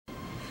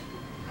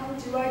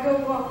do I go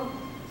on?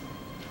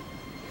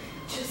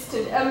 Just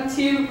an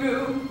empty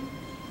room.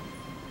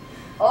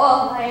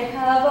 All I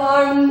have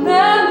are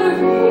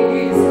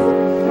memories.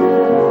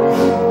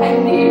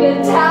 I need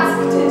a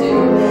task to do.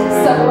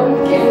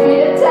 Someone give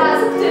me a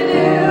task to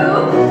do.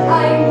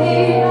 I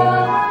need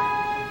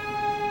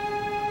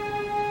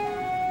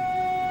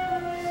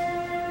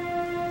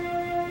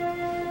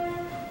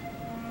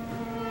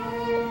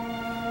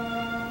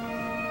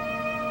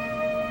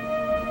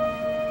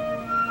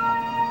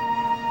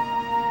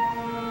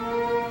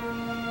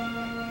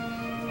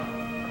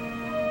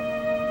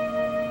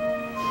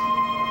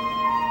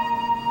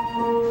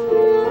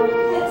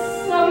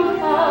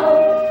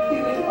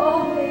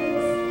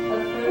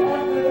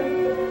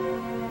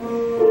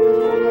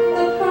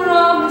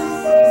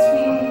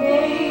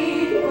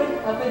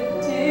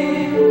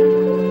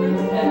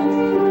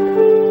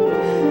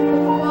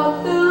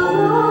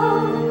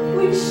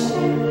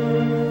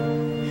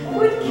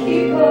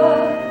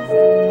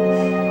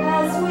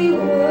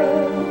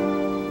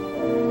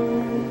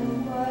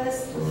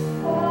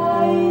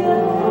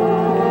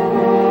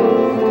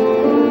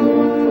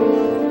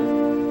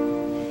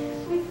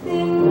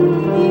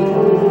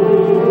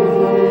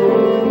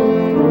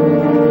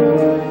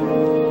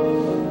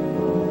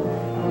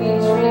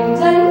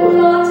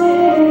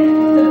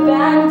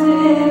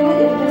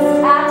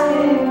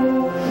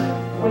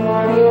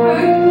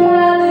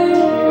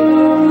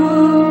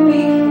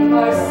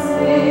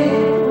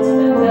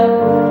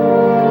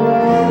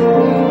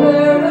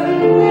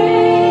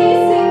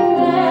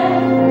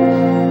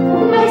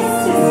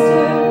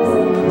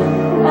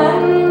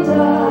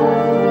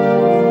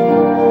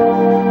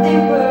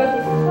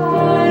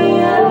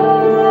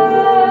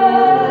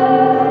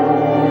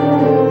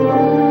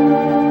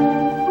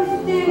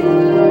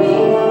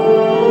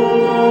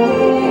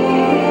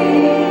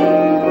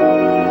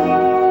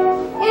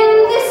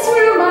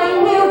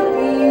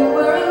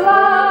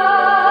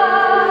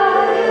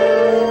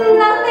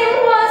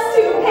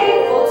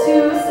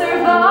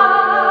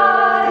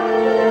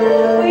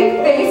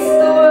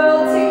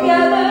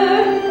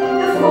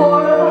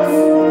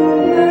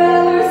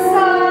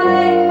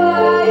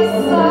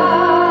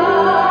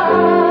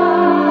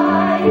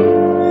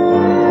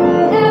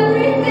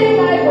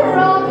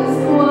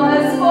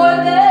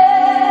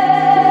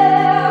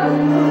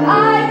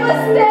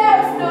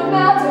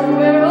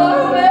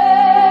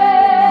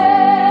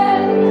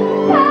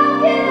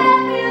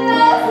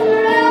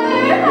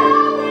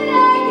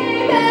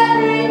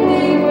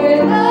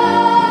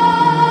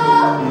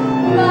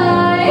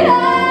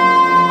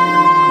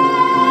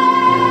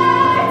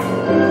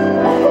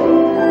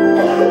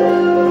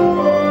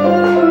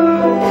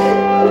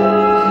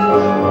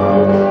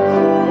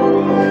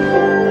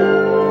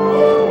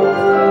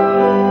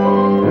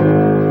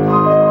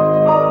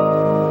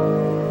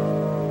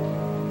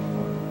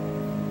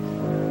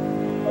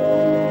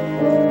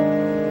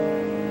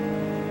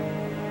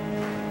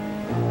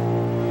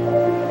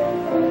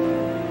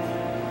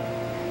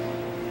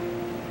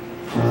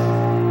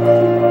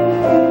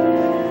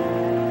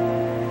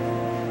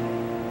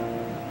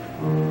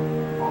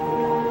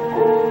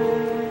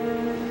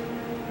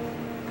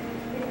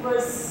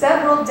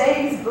several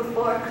days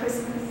before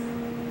Christmas.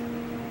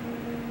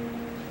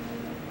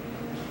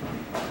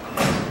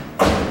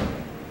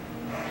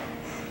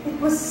 It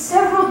was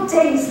several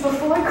days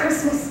before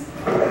Christmas.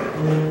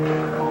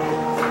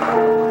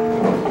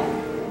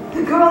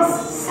 The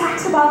girls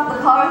sat about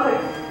the parlor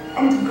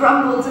and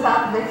grumbled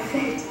about their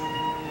fate.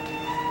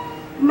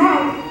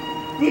 Meg,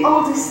 the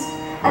oldest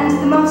and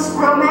the most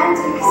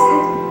romantic,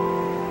 said,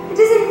 "It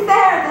isn't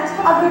fair that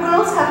other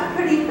girls have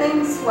pretty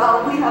things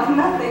while we have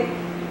nothing."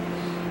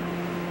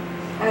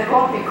 "And it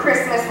won't be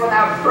Christmas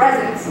without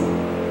presents,"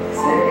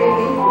 said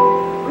Amy,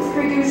 with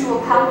her usual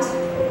pout.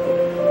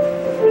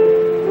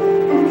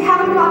 "And we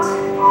haven't got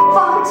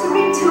Father to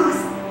read to us,"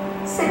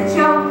 said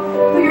Joe,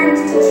 who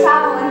yearned to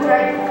travel and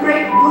write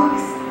great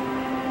books.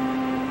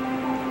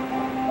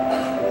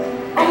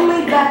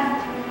 Only Beth,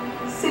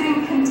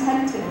 sitting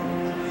contented,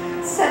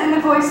 said in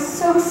a voice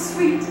so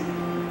sweet,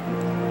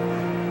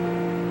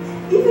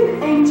 "Even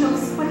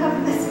angels would have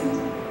listened.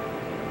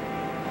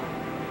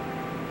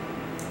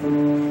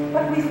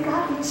 But we've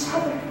got each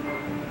other.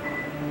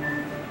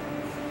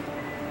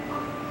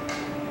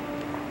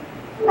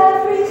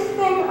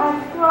 Everything I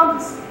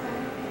promised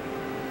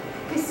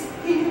her is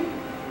here.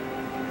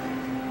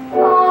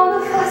 All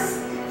of us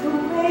the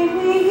way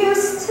we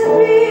used to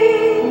be.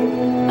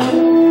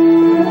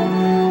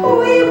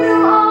 We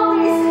will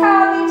always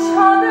have each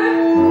other.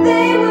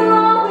 They will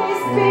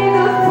always be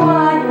the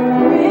fire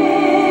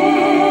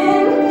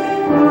in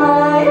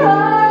my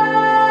heart.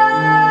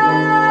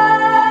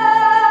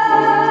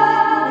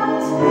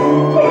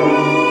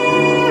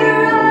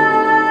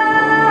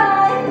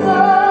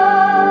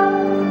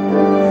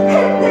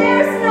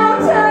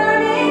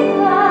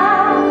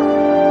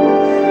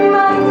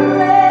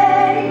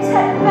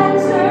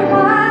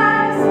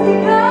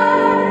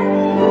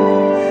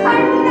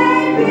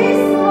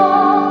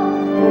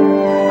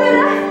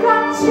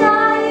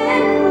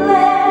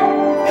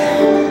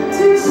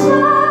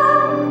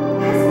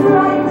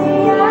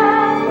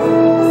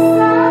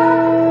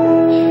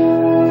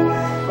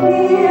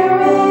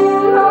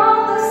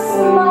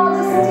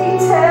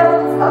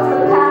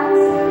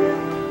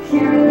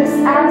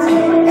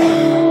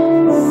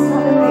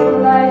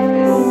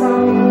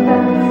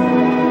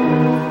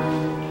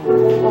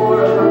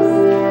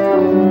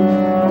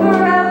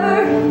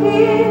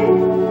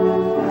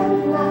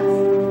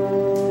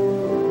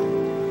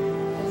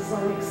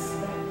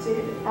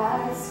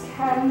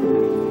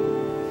 memory.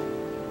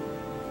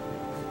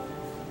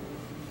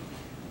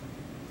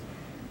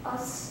 A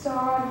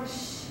star on the